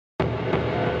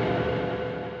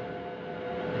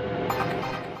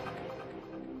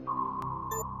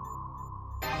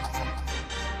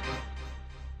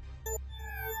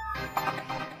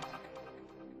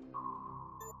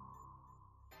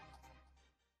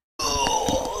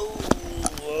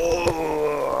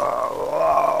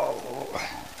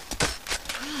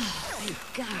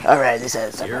Alright, this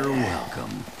has something. You're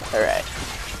welcome. Alright.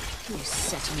 You're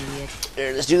such an idiot.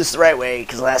 Here, let's do this the right way,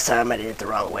 because last time I did it the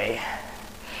wrong way.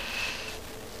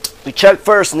 We chug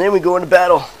first, and then we go into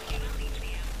battle.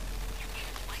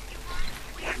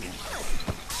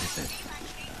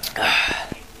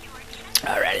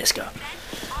 Alright, let's go.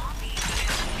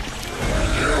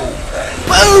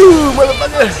 Boom,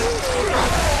 motherfucker!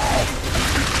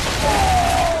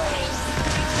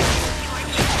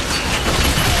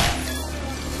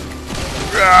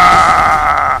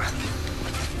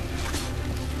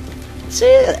 See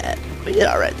that? We did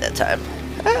alright that time.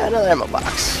 Another ammo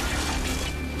box.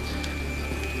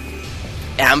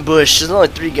 Ambush. There's only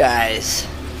 3 guys.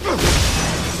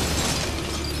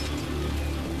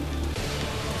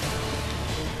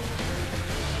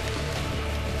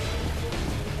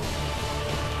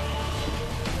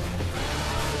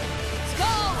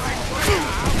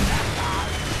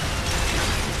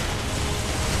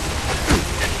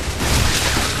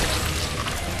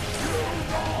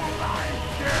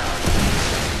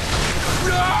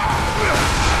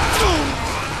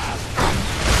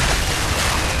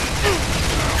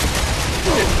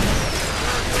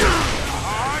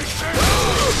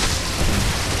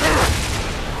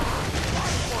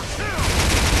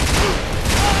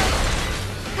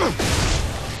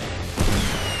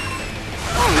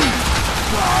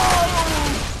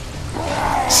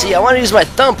 See, I want to use my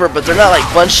thumper, but they're not like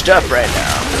bunched up right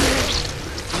now.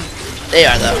 They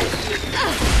are though.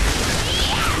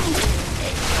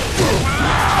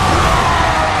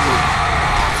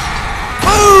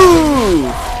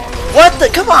 Ooh! What the?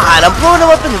 Come on! I'm blowing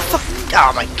them up in the fuck.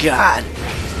 Oh my god!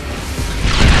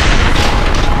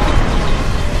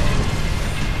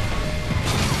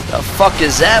 The fuck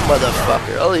is that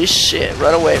motherfucker? Holy shit!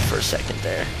 Run away for a second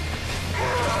there.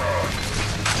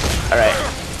 All right.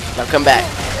 Now come back.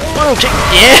 Boom, kick.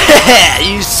 Yeah,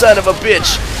 you son of a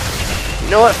bitch. You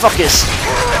know what? Fuck this.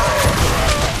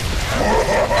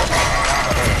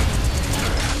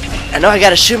 I know I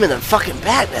gotta shoot him in the fucking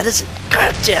back. That isn't.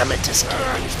 God damn it. Just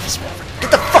get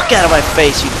the fuck out of my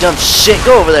face, you dumb shit.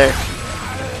 Go over there.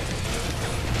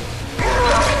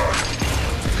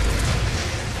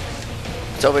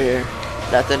 It's over here.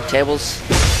 Nothing. Tables.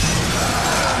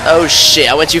 Oh shit.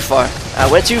 I went too far. I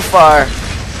went too far.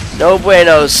 No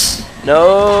buenos.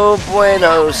 No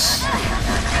buenos.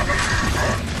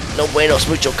 No buenos.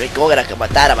 Mucho que cobra que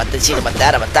matara, matara,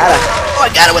 matara, matara. Oh, I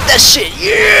got him with that shit.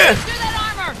 Yeah.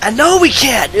 I know we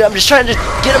can't, dude. I'm just trying to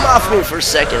get him off me for a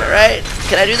second, alright?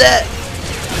 Can I do that?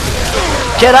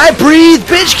 Can I breathe,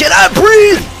 bitch? Can I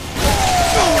breathe?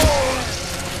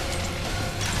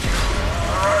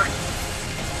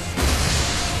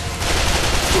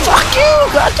 Fuck you!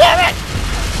 God damn it!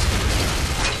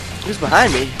 Who's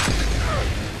behind me?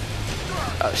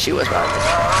 Oh, she was behind me.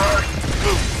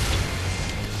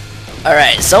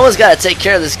 Alright, someone's gotta take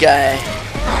care of this guy.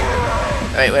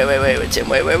 Wait, Tim,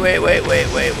 wait.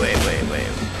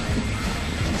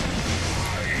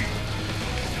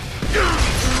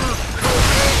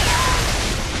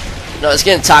 No, let's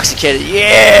get intoxicated.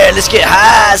 Yeah, let's get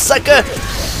high, sucker!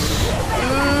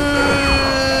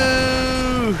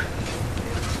 Ooh.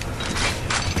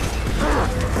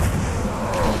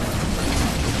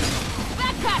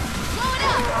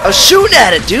 I was shooting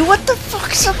at it, dude. What the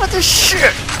fuck is up with this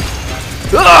shit?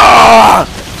 Ah!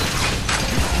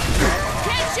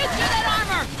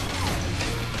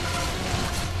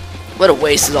 What a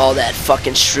waste of all that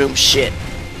fucking shroom shit.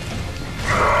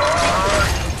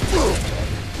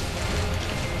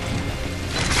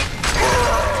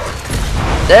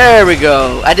 There we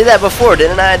go. I did that before,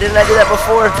 didn't I? Didn't I do that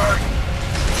before?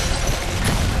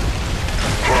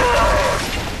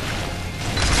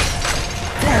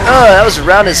 Oh, that was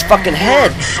around his fucking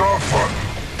head.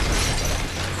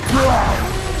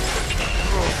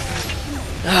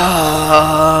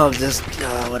 Oh, just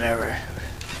whatever.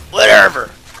 Whatever.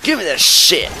 Give me that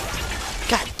shit.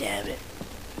 God damn it.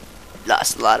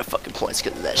 Lost a lot of fucking points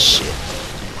because of that shit.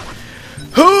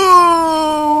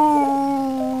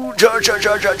 Ooh! Charge.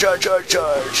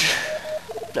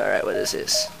 Alright, what is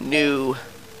this? New.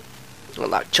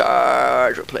 Unlock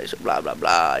charge. Replace with blah blah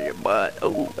blah. Your butt.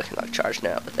 Oh, I can lock charge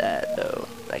now with that though.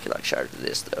 I can lock charge with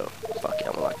this though. Fuck yeah,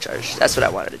 I'm gonna lock charge. That's what I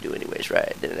wanted to do anyways,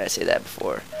 right? Didn't I say that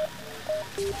before?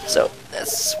 So,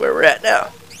 that's where we're at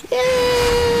now.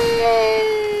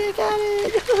 Yay! Got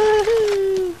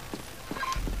it!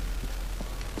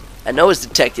 I know it's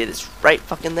detected. It's right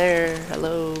fucking there.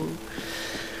 Hello.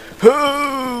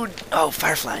 Oh,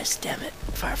 fireflies. Damn it.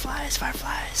 Fireflies.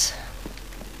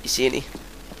 You see any?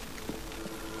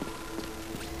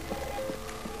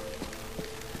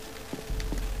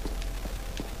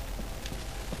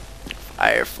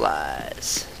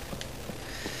 Fireflies.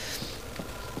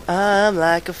 I'm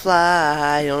like a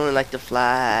fly, only like to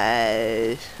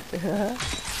fly. I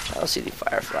don't see any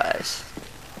fireflies.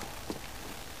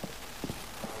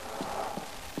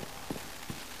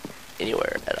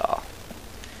 Anywhere at all.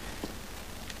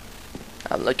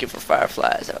 I'm looking for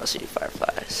fireflies. I don't see any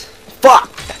fireflies.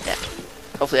 Fuck! Yeah.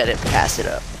 Hopefully I didn't pass it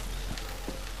up.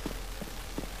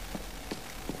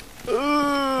 Ooh.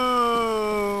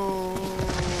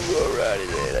 Alrighty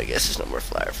then. I guess there's no more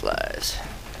fireflies.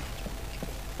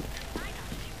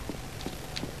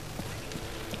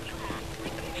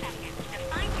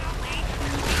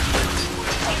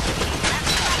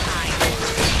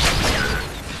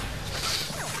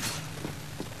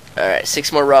 Alright,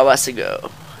 6 more robots to go.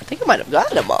 I think I might have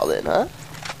gotten them all then, huh?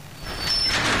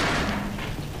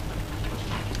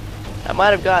 I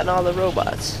might have gotten all the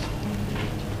robots.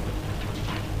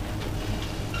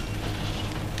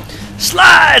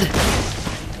 Slide!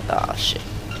 Oh shit.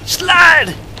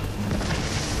 Slide!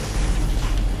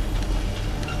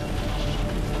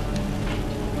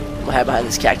 I'm gonna hide behind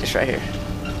this cactus right here.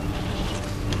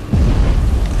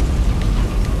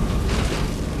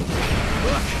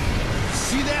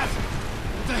 See that?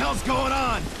 What the hell's going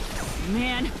on?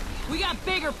 Man, we got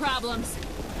bigger problems.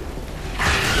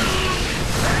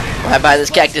 I'm hide behind this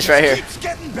cactus right here. Keeps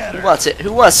getting better. Who wants it?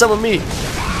 Who wants some of me?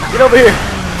 Get over here.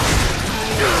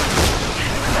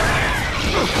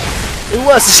 Who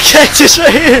wants this cactus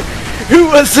right here? Who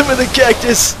wants some of the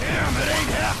cactus? Damn, it ain't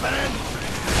happening.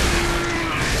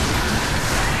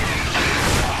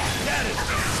 That is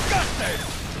disgusting.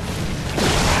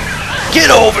 Get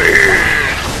over here!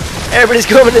 Everybody's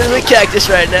coming into the cactus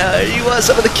right now. You want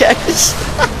some of the cactus?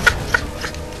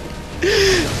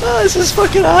 Oh, this is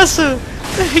fucking awesome.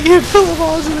 You can pull them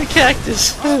all into the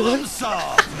cactus. Problem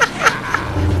solved.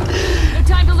 No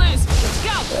time to lose. Let's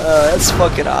go. Oh, that's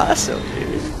fucking awesome,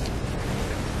 dude.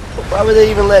 Why would they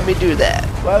even let me do that?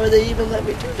 Why would they even let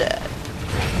me do that?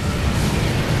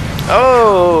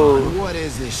 Oh! What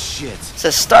is this shit? It's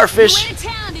a starfish. You in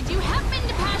town? Did you happen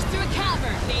to pass through a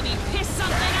cavern? Maybe piss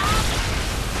something off?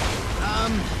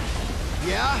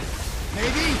 Yeah?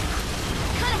 Maybe?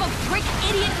 What kind of a prick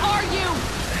idiot are you?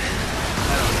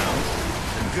 I don't know.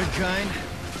 The good kind?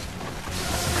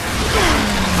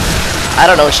 I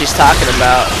don't know what she's talking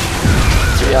about,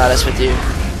 to be honest with you.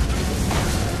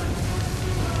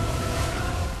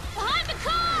 Behind the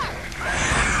car!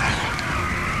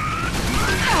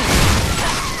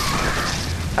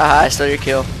 Haha, I stole your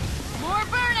kill. More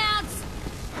burnouts!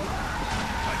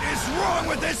 What is wrong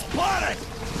with this planet?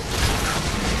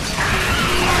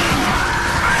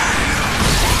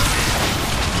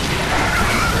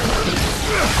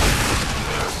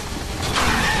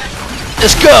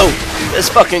 Let's go! Let's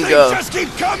fucking They go. just keep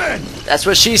coming! That's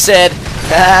what she said.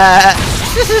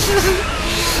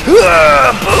 Boom!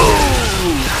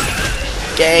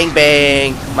 Gang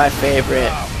bang, my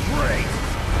favorite. Oh, great.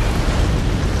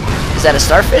 Is that a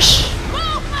starfish?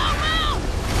 Move, move, move!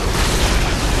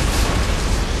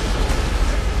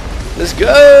 Let's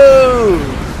go!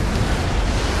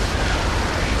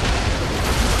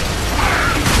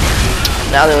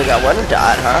 Now they only got one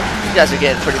dot, huh? You guys are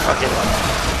getting pretty fucking.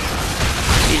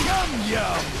 Yum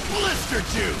yum! Blister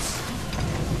juice!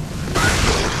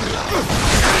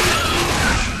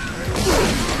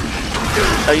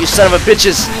 Oh, you son of a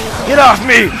bitches! Get off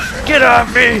me! Get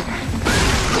off me!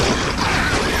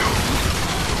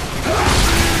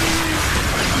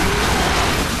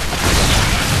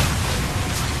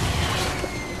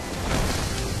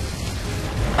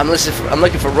 I'm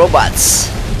looking for robots.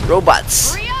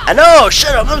 Robots. Hurry up. I know.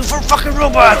 Shut up. I'm looking for fucking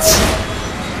robots.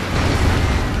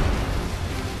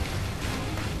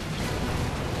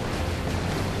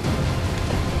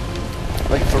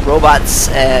 Looking for robots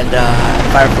and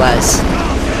fireflies.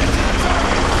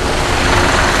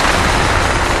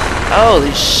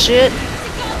 Holy shit.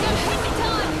 Goddamn hippie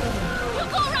time! You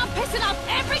go around pissing off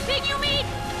everything you meet?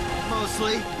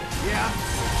 Mostly, yeah.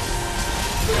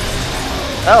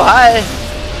 Oh, hi.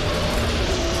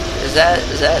 Is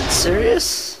that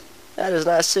serious? That is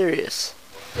not serious.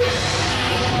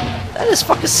 That is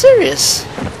fucking serious.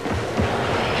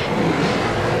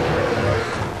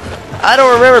 I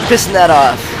don't remember pissing that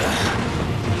off.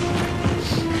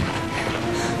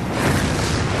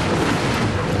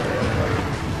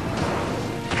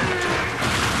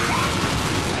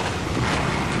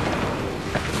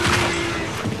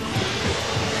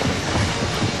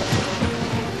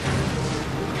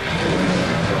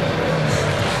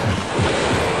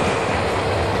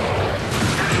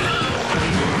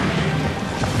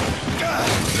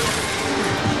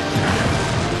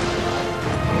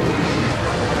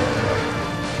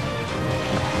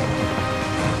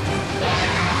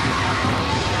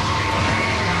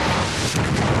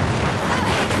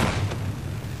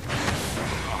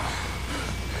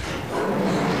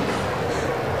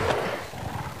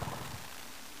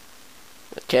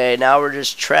 Okay, now we're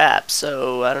just trapped,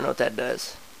 so I don't know what that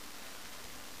does.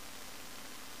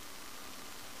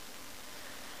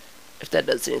 If that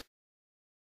does anything.